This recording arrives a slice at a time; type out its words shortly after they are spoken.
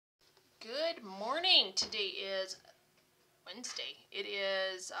Good morning. Today is Wednesday. It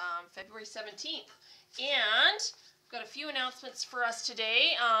is February 17th. And I've got a few announcements for us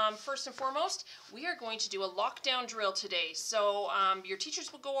today. First and foremost, we are going to do a lockdown drill today. So your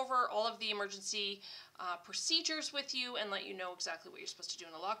teachers will go over all of the emergency procedures with you and let you know exactly what you're supposed to do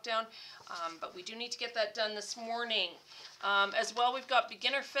in a lockdown. But we do need to get that done this morning. As well, we've got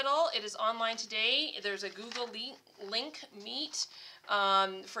Beginner Fiddle. It is online today. There's a Google link meet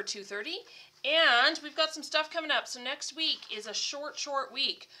for 2:30. And we've got some stuff coming up. So next week is a short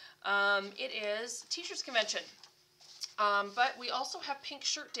week. It is Teachers Convention. But we also have Pink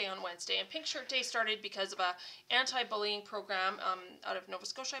Shirt Day on Wednesday. And Pink Shirt Day started because of a anti-bullying program out of Nova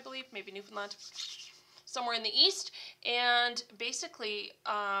Scotia, I believe, maybe Newfoundland, somewhere in the east. And basically,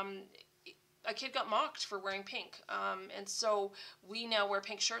 a kid got mocked for wearing pink. And so we now wear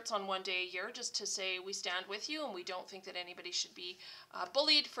pink shirts on one day a year just to say we stand with you and we don't think that anybody should be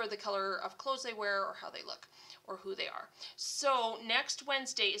bullied for the color of clothes they wear or how they look or who they are. So next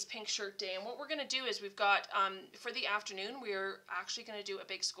Wednesday is Pink Shirt Day, and what we're going to do is we've got, for the afternoon, we're actually going to do a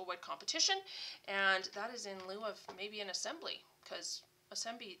big school-wide competition, and that is in lieu of maybe an assembly, because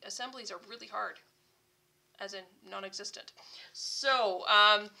assemblies are really hard, as in non-existent. So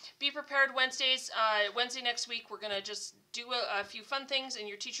be prepared Wednesdays. Wednesday next week, we're going to just do a few fun things, and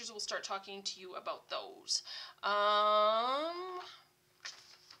your teachers will start talking to you about those.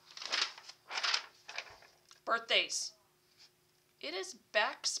 Birthdays. It is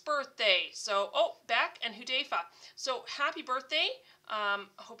Beck's birthday. So, Beck and Hudayfa. So, happy birthday. I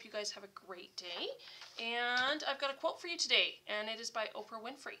hope you guys have a great day. And I've got a quote for you today, and it is by Oprah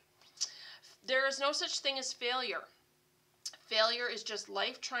Winfrey. There is no such thing as failure. Failure is just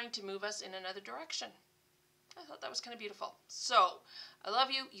life trying to move us in another direction. I thought that was kind of beautiful. So, I love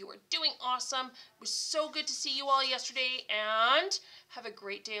you. You are doing awesome. It was so good to see you all yesterday, and have a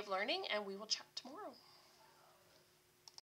great day of learning, and we will chat tomorrow.